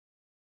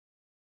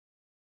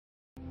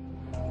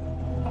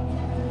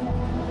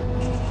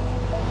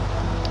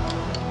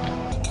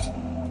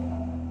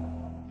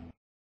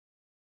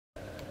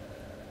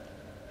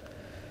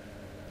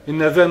In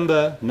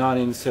November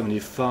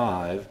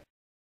 1975,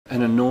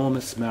 an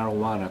enormous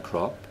marijuana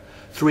crop,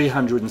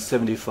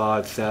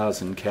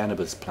 375,000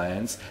 cannabis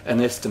plants,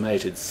 and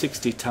estimated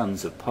 60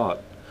 tonnes of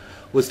pot,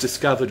 was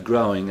discovered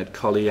growing at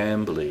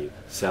Collyamberley,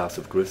 south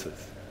of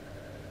Griffith.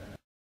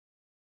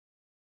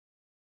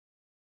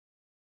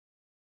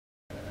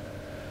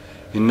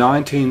 In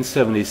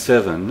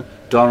 1977,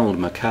 Don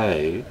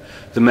Mackay,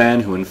 the man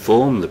who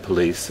informed the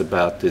police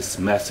about this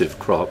massive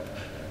crop,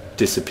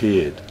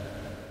 disappeared.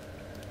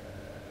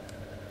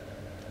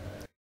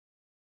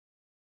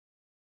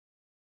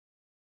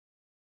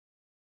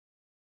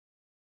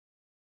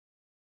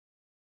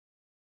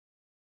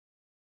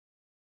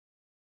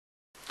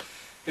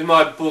 In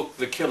my book,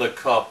 The Killer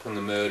Cop and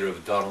the Murder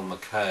of Donald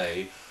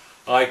Mackay,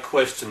 I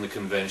question the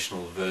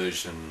conventional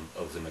version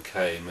of the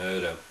Mackay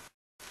murder.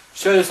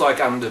 Shows like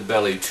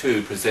Underbelly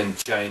 2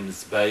 present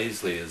James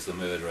Bazley as the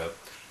murderer.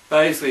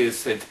 Bazley is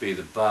said to be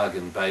the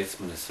bargain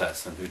basement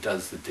assassin who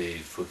does the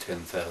deed for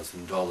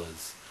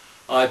 $10,000.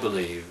 I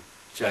believe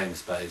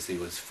James Bazley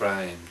was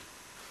framed.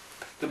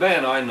 The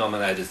man I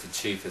nominate as the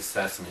chief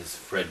assassin is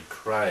Fred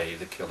Cray,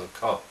 the killer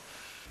cop.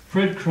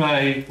 Fred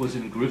Cray was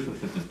in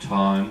Griffith at the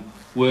time,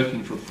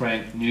 working for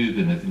Frank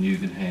Nugan at the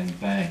Nugan Hand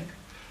Bank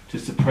to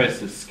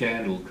suppress a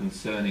scandal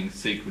concerning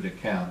secret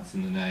accounts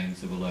in the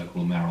names of a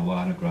local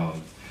marijuana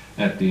grower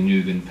at the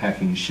Nugan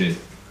packing shed.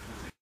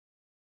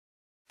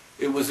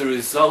 It was a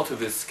result of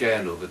this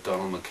scandal that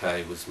Donald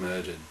Mackay was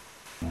murdered.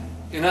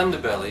 In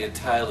Underbelly, A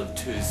Tale of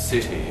Two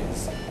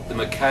Cities, the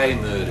Mackay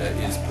murder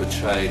is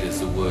portrayed as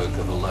the work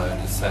of a lone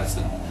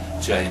assassin,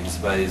 James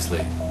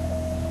Bazley.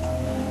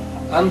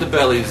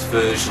 Underbelly's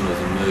version of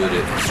the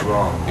murder is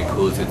wrong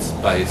because it's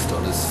based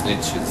on a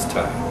snitch's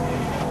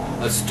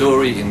tale, a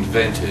story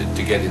invented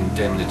to get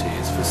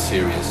indemnities for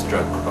serious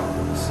drug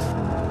crimes.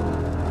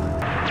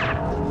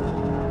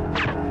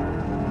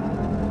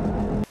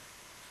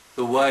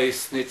 The way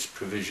snitch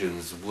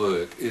provisions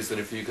work is that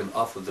if you can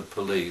offer the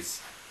police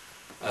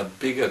a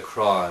bigger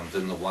crime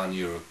than the one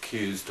you're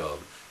accused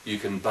of, you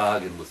can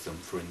bargain with them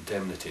for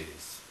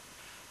indemnities.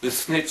 The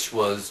snitch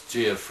was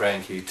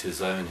Gianfranco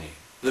Tizzoni.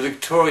 The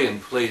Victorian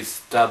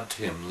police dubbed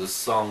him the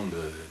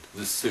Songbird,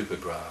 the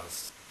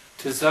Supergrass.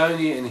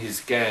 Tizzoni and his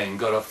gang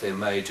got off their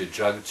major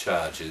drug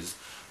charges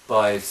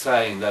by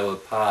saying they were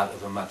part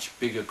of a much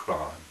bigger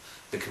crime,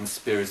 the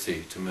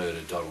conspiracy to murder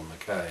Donald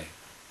Mackay,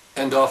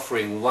 and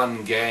offering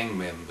one gang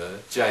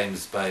member,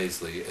 James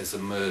Bazley, as a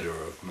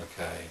murderer of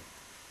Mackay.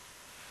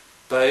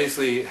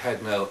 Bazley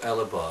had no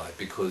alibi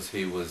because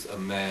he was a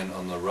man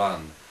on the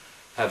run,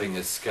 having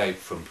escaped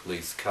from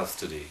police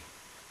custody.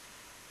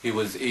 He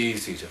was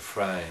easy to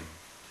frame.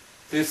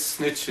 This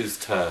snitch's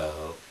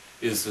tale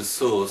is the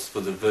source for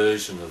the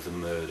version of the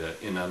murder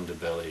in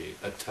Underbelly,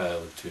 A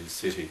Tale of Two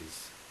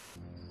Cities.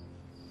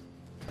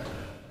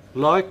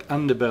 Like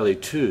Underbelly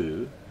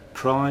 2,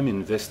 Crime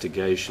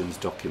Investigation's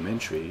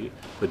documentary,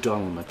 The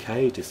Donald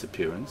Mackay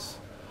Disappearance,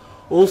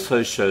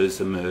 also shows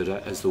the murder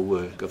as the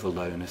work of a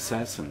lone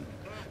assassin,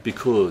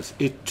 because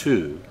it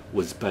too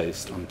was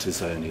based on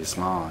Tizzoni's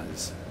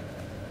lies.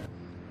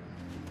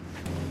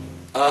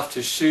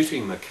 After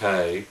shooting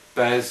Mackay,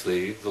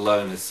 Bazley, the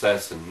lone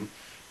assassin,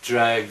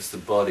 drags the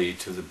body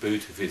to the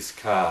boot of his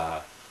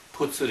car,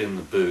 puts it in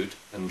the boot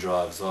and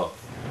drives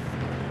off.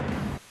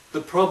 The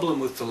problem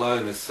with the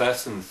lone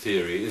assassin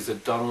theory is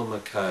that Donald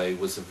Mackay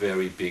was a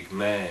very big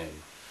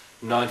man,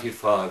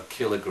 95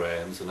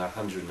 kilograms and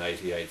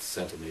 188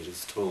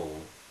 centimetres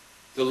tall.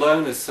 The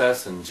lone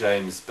assassin,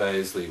 James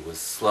Bazley, was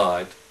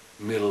slight,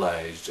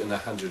 middle-aged and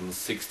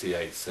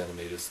 168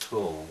 centimetres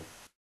tall.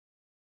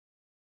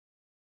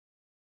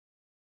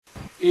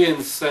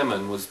 Ian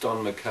Salmon was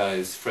Don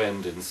Mackay's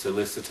friend and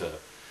solicitor,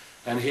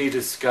 and he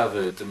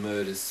discovered the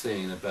murder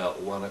scene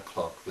about 1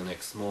 o'clock the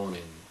next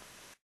morning.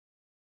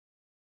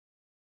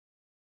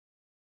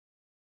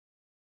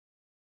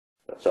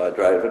 So I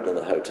drove into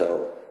the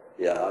hotel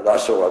yard. I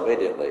saw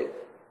immediately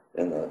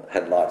in the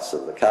headlights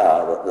of the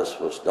car that this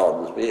was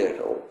Don's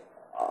vehicle.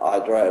 I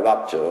drove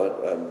up to it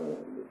and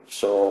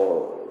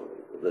saw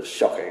the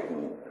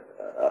shocking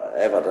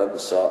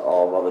evidence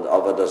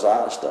of a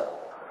disaster.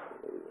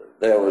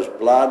 There was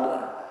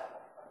blood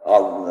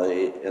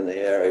in the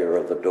area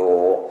of the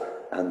door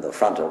and the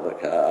front of the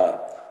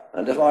car,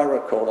 and if I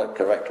recall it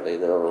correctly,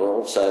 there was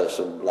also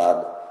some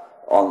blood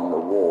on the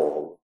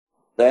wall.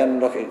 Then,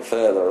 looking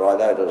further, I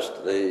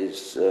noticed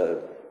these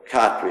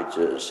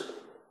cartridges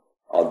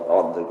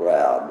on the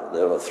ground.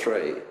 There were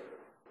 3.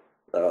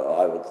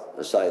 I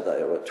would say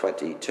there were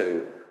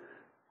 22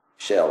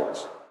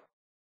 shells.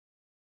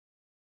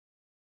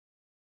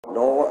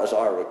 Nor, as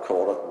I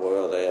recall it,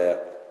 were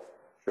there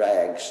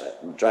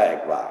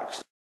drag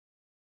marks.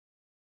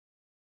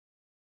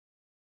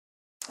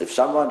 If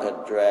someone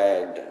had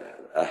dragged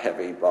a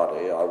heavy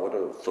body, I would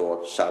have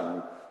thought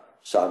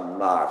some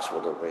marks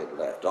would have been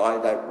left. I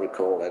don't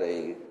recall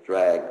any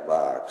drag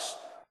marks.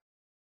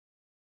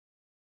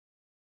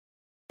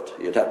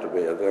 You'd have to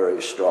be a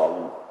very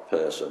strong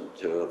person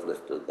to have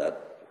lifted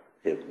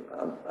him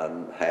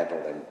and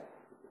handled him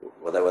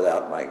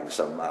without making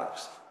some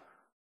marks.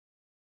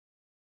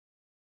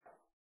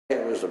 He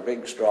was a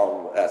big,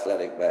 strong,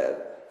 athletic man,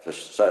 for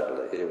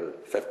certainly. He was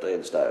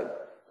 15 stone.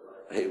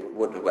 He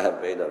would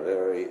have been a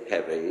very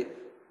heavy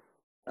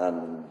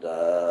and,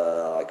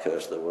 I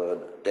curse the word,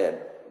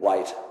 dead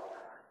weight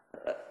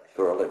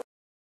for a living.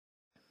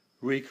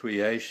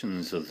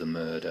 Recreations of the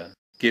murder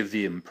give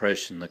the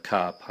impression the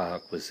car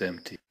park was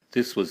empty.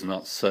 This was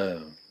not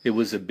so. It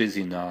was a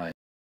busy night.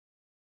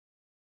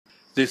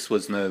 This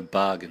was no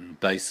bargain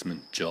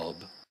basement job.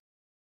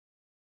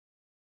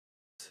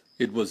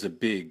 It was a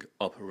big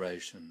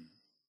operation.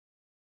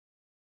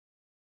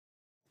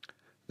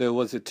 There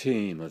was a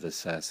team of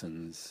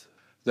assassins.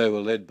 They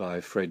were led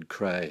by Fred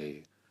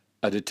Cray,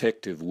 a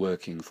detective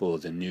working for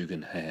the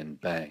Nugan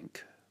Hand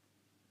Bank.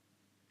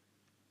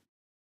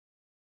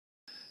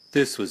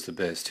 This was the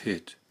best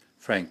hit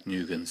Frank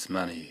Nugan's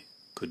money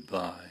could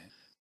buy.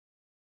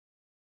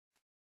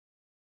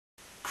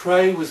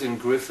 Cray was in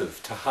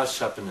Griffith to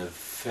hush up an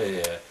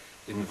affair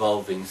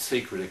involving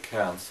secret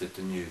accounts at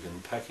the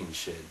Nugan packing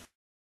shed.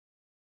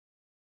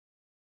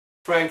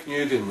 Frank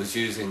Nugan was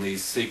using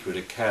these secret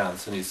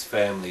accounts in his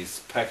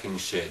family's packing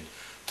shed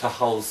to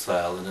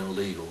wholesale an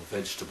illegal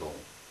vegetable.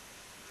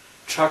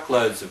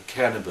 Truckloads of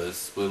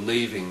cannabis were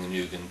leaving the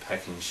Nugan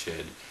packing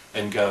shed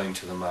and going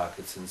to the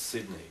markets in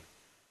Sydney.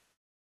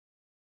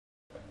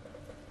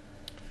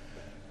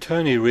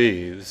 Tony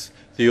Reeves,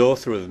 the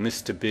author of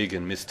Mr. Big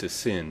and Mr.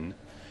 Sin,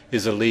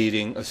 is a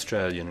leading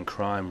Australian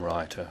crime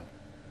writer.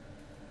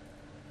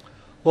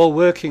 While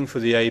working for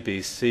the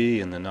ABC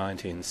in the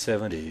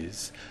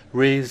 1970s,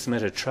 Reeves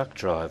met a truck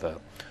driver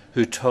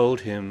who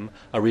told him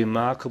a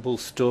remarkable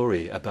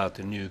story about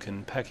the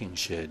Nugan packing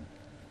shed.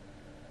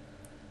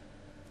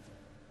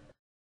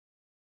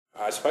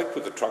 I spoke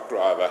with the truck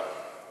driver.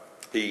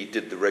 He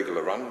did the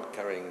regular run,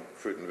 carrying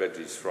fruit and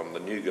veggies from the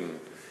Nugan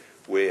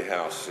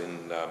warehouse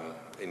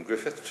in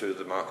Griffith to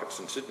the markets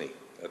in Sydney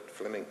at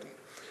Flemington.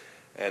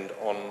 And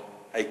on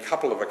a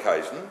couple of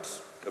occasions,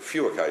 a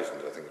few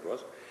occasions I think it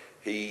was,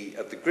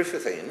 at the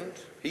Griffith end,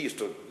 he used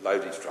to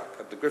load his truck.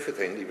 At the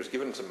Griffith end, he was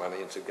given some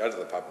money and said, go to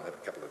the pub and have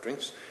a couple of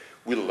drinks.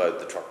 We'll load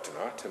the truck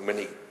tonight. And when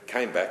he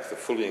came back, the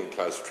fully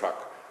enclosed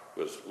truck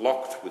was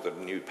locked with a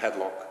new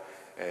padlock,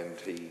 and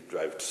he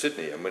drove to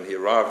Sydney. And when he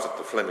arrived at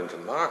the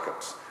Flemington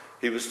markets,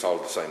 he was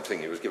told the same thing.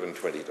 He was given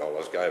 $20,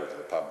 go over to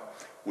the pub,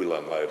 we'll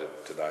unload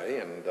it today.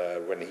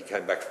 And when he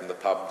came back from the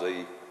pub,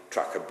 the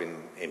truck had been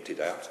emptied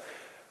out.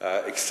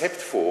 Except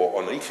for,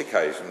 on each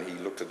occasion, he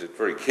looked at it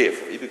very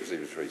carefully because he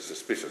was very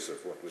suspicious of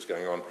what was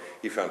going on.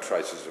 He found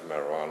traces of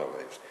marijuana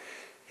leaves.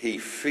 He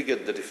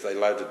figured that if they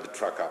loaded the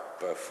truck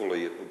up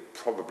fully, it would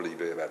probably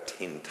be about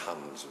 10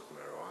 tonnes of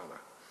marijuana,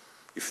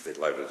 if they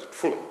loaded it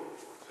fully.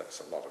 That's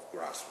a lot of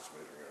grass was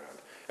moving around.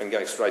 And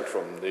going straight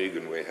from the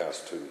Nugan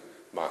warehouse to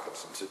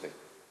markets in Sydney.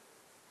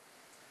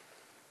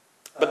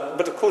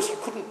 But of course you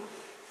couldn't...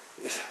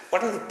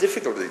 One of the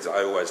difficulties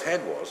I always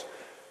had was,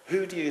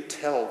 who do you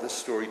tell this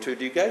story to?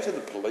 Do you go to the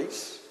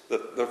police,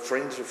 the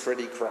friends of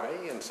Freddie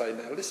Cray, and say,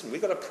 now listen,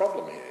 we've got a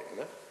problem here,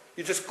 you know?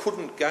 You just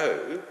couldn't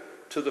go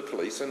to the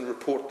police and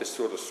report this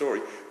sort of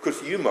story,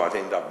 because you might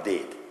end up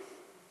dead.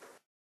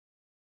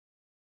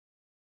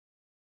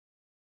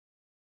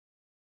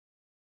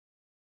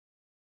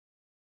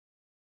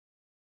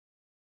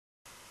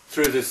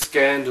 Through the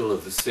scandal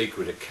of the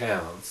secret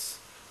accounts,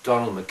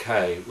 Don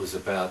Mackay was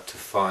about to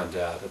find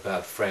out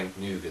about Frank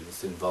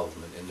Nugan's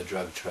involvement in the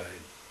drug trade.